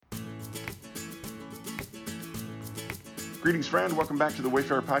Greetings, friend. Welcome back to the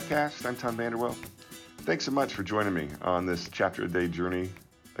Wayfarer Podcast. I'm Tom Vanderwell. Thanks so much for joining me on this chapter a day journey.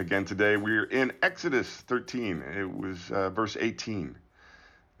 Again, today we're in Exodus 13. It was verse 18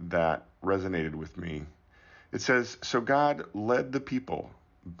 that resonated with me. It says, "So God led the people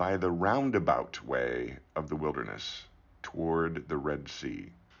by the roundabout way of the wilderness toward the Red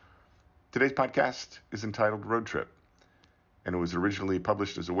Sea." Today's podcast is entitled Road Trip, and it was originally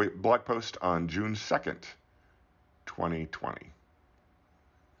published as a blog post on June 2nd, 2020.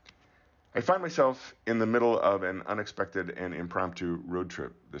 I find myself in the middle of an unexpected and impromptu road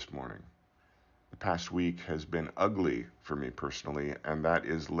trip this morning. The past week has been ugly for me personally, and that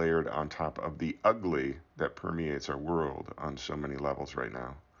is layered on top of the ugly that permeates our world on so many levels right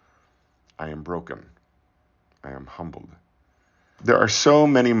now. I am broken. I am humbled. There are so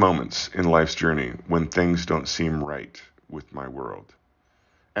many moments in life's journey when things don't seem right with my world.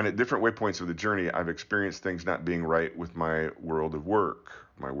 And at different waypoints of the journey, I've experienced things not being right with my world of work,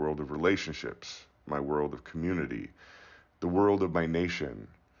 my world of relationships, my world of community, the world of my nation,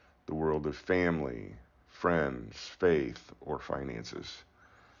 the world of family, friends, faith, or finances.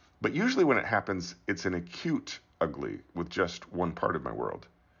 But usually when it happens, it's an acute ugly with just one part of my world.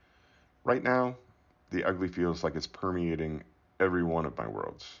 Right now, the ugly feels like it's permeating every one of my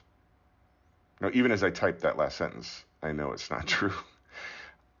worlds. Now, even as I type that last sentence, I know it's not true.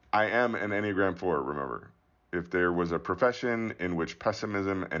 I am an Enneagram 4, remember. If there was a profession in which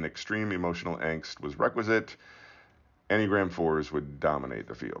pessimism and extreme emotional angst was requisite, Enneagram 4s would dominate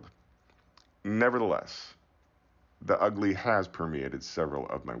the field. Nevertheless, the ugly has permeated several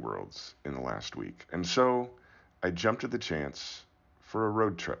of my worlds in the last week. And so I jumped at the chance for a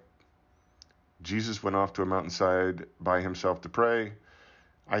road trip. Jesus went off to a mountainside by himself to pray.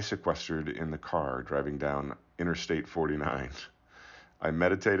 I sequestered in the car driving down Interstate 49. I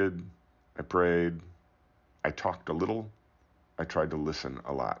meditated, I prayed, I talked a little, I tried to listen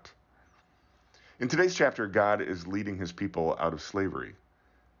a lot. In today's chapter, God is leading his people out of slavery.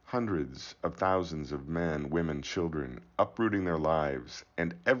 Hundreds of thousands of men, women, children, uprooting their lives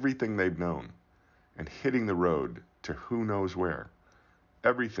and everything they've known and hitting the road to who knows where.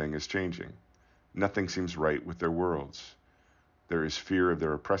 Everything is changing. Nothing seems right with their worlds. There is fear of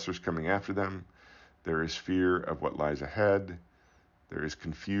their oppressors coming after them. There is fear of what lies ahead. There is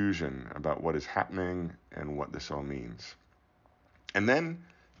confusion about what is happening and what this all means. And then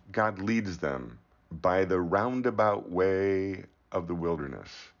God leads them by the roundabout way of the wilderness.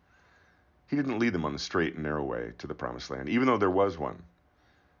 He didn't lead them on the straight and narrow way to the promised land, even though there was one.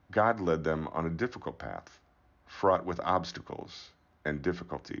 God led them on a difficult path, fraught with obstacles and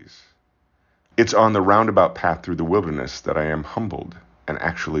difficulties. It's on the roundabout path through the wilderness that I am humbled and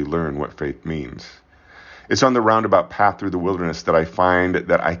actually learn what faith means. It's on the roundabout path through the wilderness that I find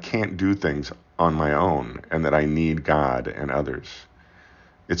that I can't do things on my own and that I need God and others.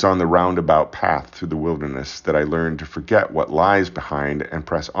 It's on the roundabout path through the wilderness that I learn to forget what lies behind and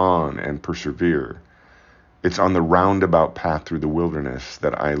press on and persevere. It's on the roundabout path through the wilderness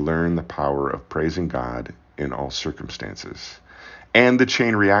that I learn the power of praising God in all circumstances and the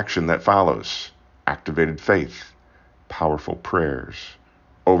chain reaction that follows: activated faith, powerful prayers,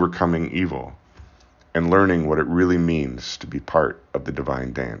 overcoming evil, and learning what it really means to be part of the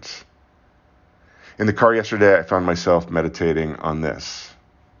divine dance. In the car yesterday, I found myself meditating on this.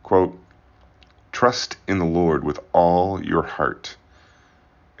 Quote, "Trust in the Lord with all your heart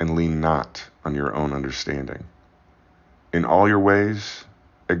and lean not on your own understanding. In all your ways,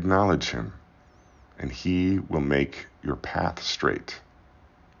 acknowledge him, and he will make your path straight."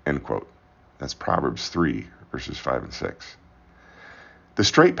 End quote. That's Proverbs 3, verses 5 and 6. The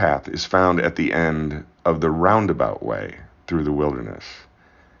straight path is found at the end of the roundabout way through the wilderness,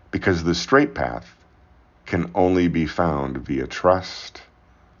 because the straight path can only be found via trust,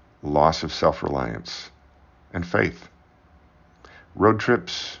 loss of self-reliance, and faith. Road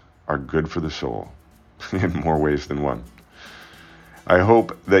trips are good for the soul in more ways than one. I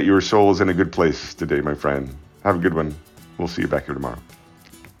hope that your soul is in a good place today, my friend. Have a good one. We'll see you back here tomorrow.